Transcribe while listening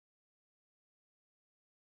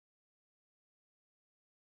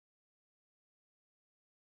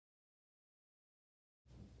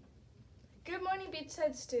Good morning,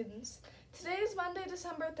 Beachside students. Today is Monday,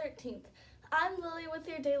 December 13th. I'm Lily with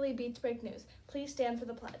your daily Beach Break News. Please stand for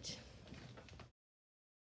the pledge.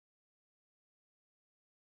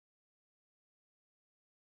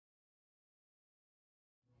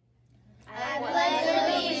 I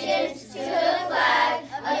pledge allegiance to the flag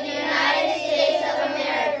of the United States of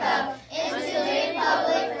America and to the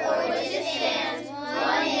republic for which it stands,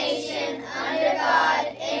 one nation, under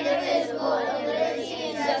God, indivisible, with liberty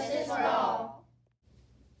and justice for all.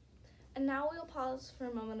 And now we'll pause for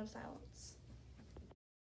a moment of silence.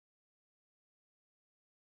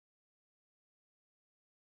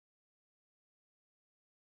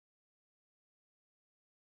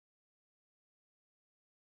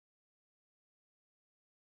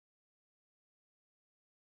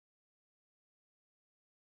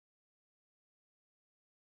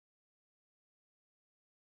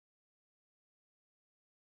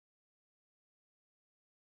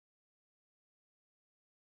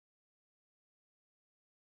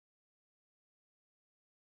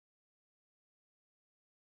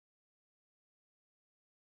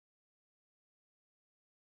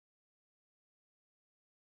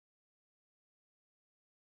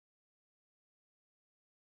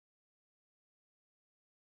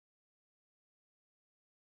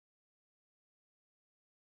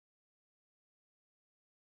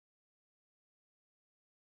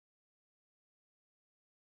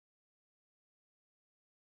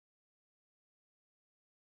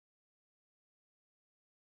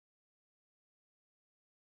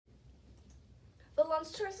 The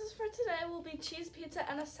lunch choices for today will be cheese pizza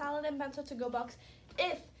and a salad and bento to-go box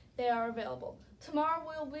if they are available. Tomorrow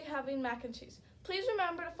we will be having mac and cheese. Please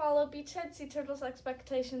remember to follow Beachhead Sea Turtles'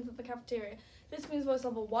 expectations at the cafeteria. This means voice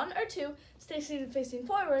level 1 or 2, stay seated facing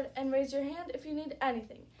forward, and raise your hand if you need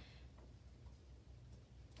anything.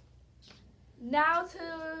 Now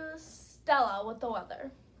to Stella with the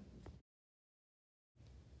weather.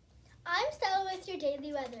 I'm Stella with your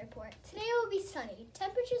daily weather report. Today will be sunny.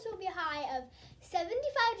 Temperatures will be a high of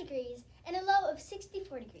 75 degrees and a low of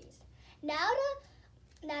 64 degrees. Now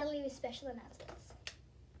to Natalie with special announcements.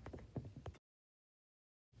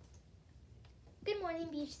 Good morning,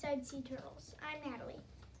 Beachside Sea Turtles. I'm Natalie.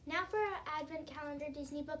 Now for our Advent Calendar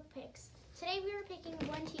Disney book picks. Today we are picking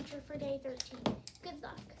one teacher for day 13. Good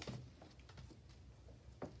luck.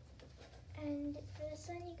 And for this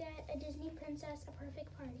one, you get a Disney Princess, A Perfect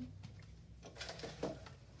Party.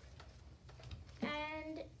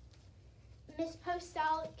 And Miss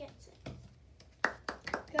Postal gets it.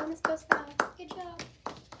 Go, Miss Postal. Good job.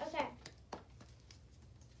 Okay.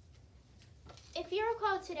 If you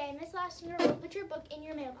recall today, Miss Lastinger will put your book in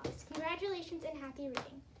your mailbox. Congratulations and happy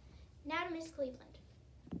reading. Now to Miss Cleveland.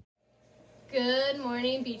 Good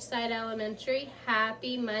morning, Beachside Elementary.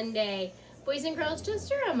 Happy Monday. Boys and girls,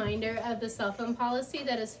 just a reminder of the cell phone policy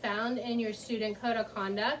that is found in your student code of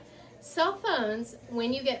conduct. Cell phones,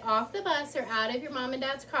 when you get off the bus or out of your mom and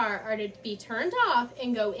dad's car, are to be turned off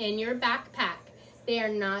and go in your backpack. They are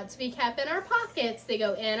not to be kept in our pockets. They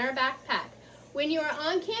go in our backpack. When you are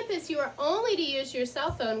on campus, you are only to use your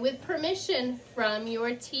cell phone with permission from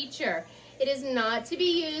your teacher. It is not to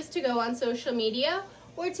be used to go on social media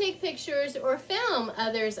or take pictures or film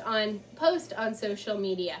others post on social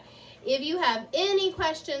media. If you have any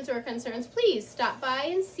questions or concerns, please stop by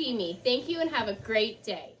and see me. Thank you and have a great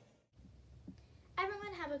day.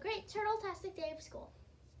 Everyone have a great turtle-tastic day of school.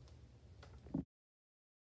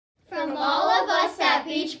 From all of us at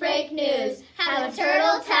Beach Break News, have a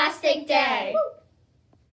turtle-tastic day.